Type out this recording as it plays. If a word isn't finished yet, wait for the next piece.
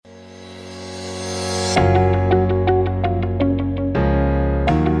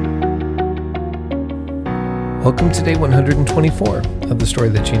Welcome to day 124 of the story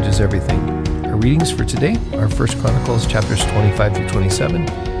that changes everything. Our readings for today are 1 Chronicles chapters 25 through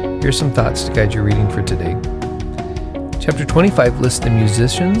 27. Here's some thoughts to guide your reading for today. Chapter 25 lists the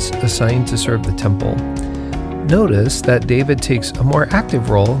musicians assigned to serve the temple. Notice that David takes a more active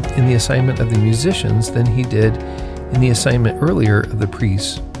role in the assignment of the musicians than he did in the assignment earlier of the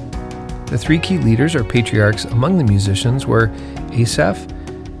priests. The three key leaders or patriarchs among the musicians were Asaph,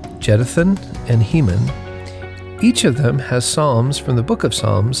 Jeduthun, and Heman. Each of them has psalms from the book of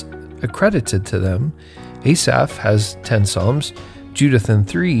Psalms accredited to them. Asaph has 10 psalms, Jeduthun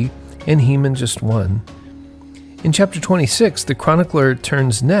 3, and Heman just 1. In chapter 26, the chronicler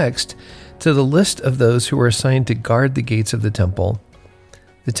turns next to the list of those who were assigned to guard the gates of the temple.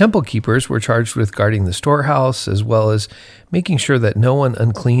 The temple keepers were charged with guarding the storehouse as well as making sure that no one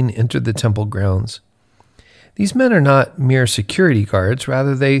unclean entered the temple grounds. These men are not mere security guards,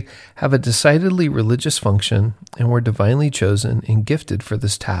 rather they have a decidedly religious function and were divinely chosen and gifted for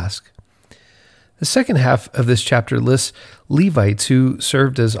this task. The second half of this chapter lists Levites who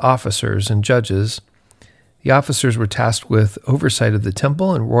served as officers and judges. The officers were tasked with oversight of the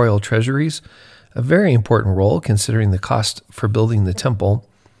temple and royal treasuries, a very important role considering the cost for building the temple.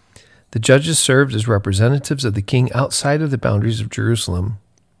 The judges served as representatives of the king outside of the boundaries of Jerusalem.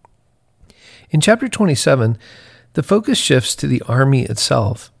 In chapter 27, the focus shifts to the army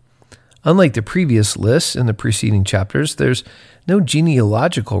itself. Unlike the previous lists in the preceding chapters, there's no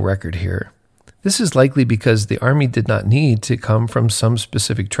genealogical record here. This is likely because the army did not need to come from some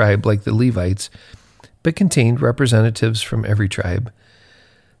specific tribe like the Levites, but contained representatives from every tribe.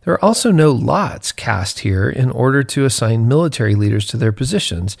 There are also no lots cast here in order to assign military leaders to their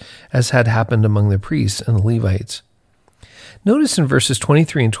positions, as had happened among the priests and the Levites. Notice in verses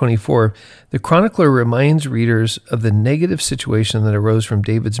 23 and 24, the chronicler reminds readers of the negative situation that arose from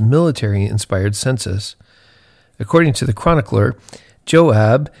David's military-inspired census. According to the chronicler,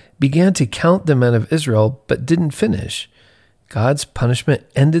 Joab began to count the men of Israel but didn't finish. God's punishment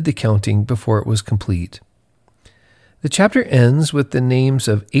ended the counting before it was complete. The chapter ends with the names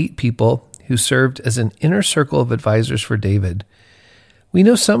of 8 people who served as an inner circle of advisors for David. We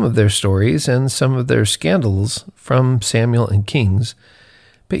know some of their stories and some of their scandals from Samuel and Kings,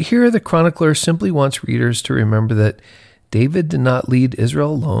 but here the chronicler simply wants readers to remember that David did not lead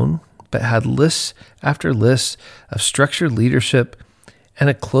Israel alone, but had lists after lists of structured leadership and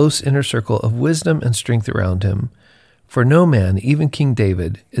a close inner circle of wisdom and strength around him. For no man, even King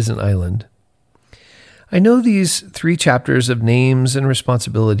David, is an island. I know these 3 chapters of names and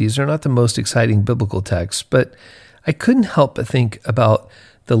responsibilities are not the most exciting biblical texts, but I couldn't help but think about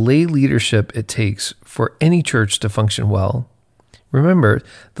the lay leadership it takes for any church to function well. Remember,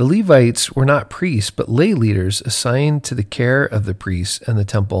 the Levites were not priests, but lay leaders assigned to the care of the priests and the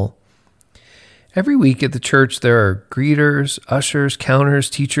temple. Every week at the church, there are greeters, ushers, counters,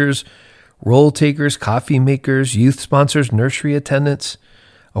 teachers, roll takers, coffee makers, youth sponsors, nursery attendants,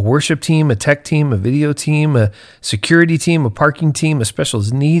 a worship team, a tech team, a video team, a security team, a parking team, a special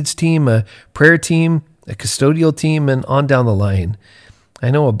needs team, a prayer team, a custodial team, and on down the line. I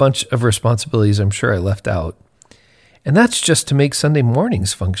know a bunch of responsibilities I'm sure I left out. And that's just to make Sunday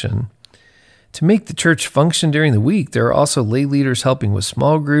mornings function. To make the church function during the week, there are also lay leaders helping with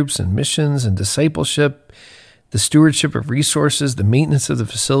small groups and missions and discipleship, the stewardship of resources, the maintenance of the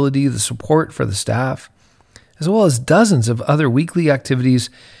facility, the support for the staff, as well as dozens of other weekly activities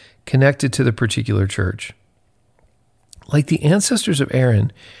connected to the particular church. Like the ancestors of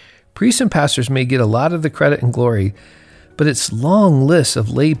Aaron, priests and pastors may get a lot of the credit and glory, but it's long lists of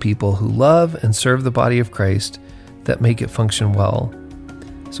lay people who love and serve the body of Christ that make it function well.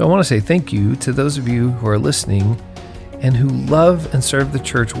 So I want to say thank you to those of you who are listening and who love and serve the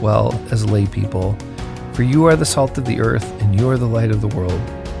church well as lay people, for you are the salt of the earth and you are the light of the world.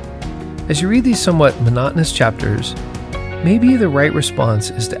 As you read these somewhat monotonous chapters, maybe the right response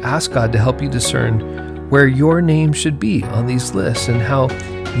is to ask God to help you discern where your name should be on these lists and how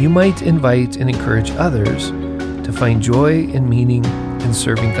you might invite and encourage others to find joy and meaning in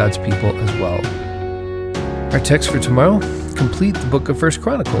serving God's people as well. Our text for tomorrow, complete the book of 1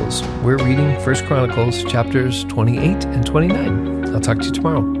 Chronicles. We're reading 1 Chronicles chapters 28 and 29. I'll talk to you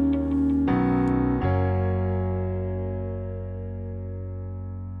tomorrow.